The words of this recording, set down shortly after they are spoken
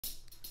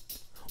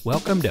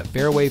Welcome to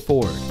Fairway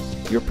Ford,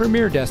 your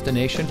premier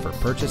destination for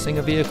purchasing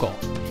a vehicle.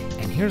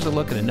 And here's a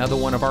look at another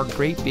one of our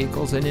great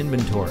vehicles in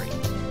inventory,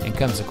 and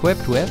comes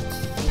equipped with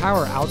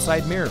power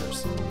outside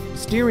mirrors,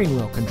 steering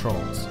wheel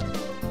controls,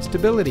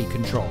 stability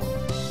control,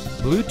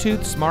 Bluetooth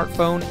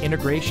smartphone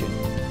integration,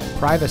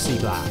 privacy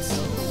glass,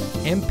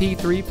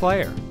 MP3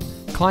 player,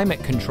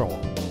 climate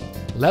control,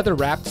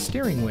 leather-wrapped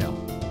steering wheel,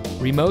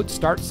 remote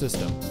start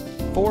system,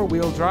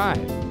 four-wheel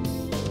drive.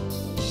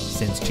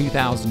 Since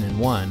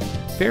 2001,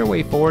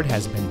 Fairway Ford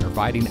has been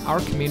providing our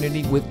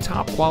community with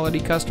top-quality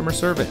customer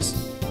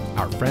service.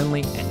 Our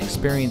friendly and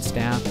experienced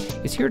staff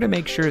is here to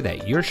make sure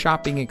that your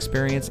shopping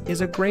experience is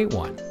a great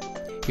one.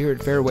 Here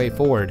at Fairway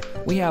Ford,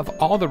 we have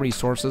all the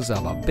resources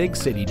of a big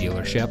city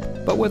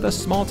dealership, but with a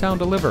small-town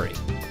delivery.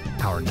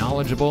 Our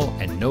knowledgeable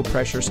and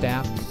no-pressure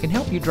staff can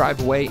help you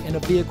drive away in a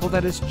vehicle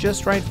that is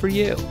just right for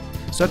you.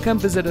 So come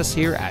visit us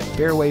here at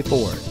Fairway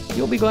Ford.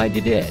 You'll be glad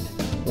you did.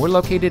 We're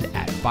located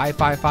at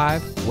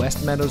 555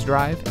 West Meadows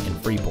Drive in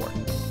Freeport.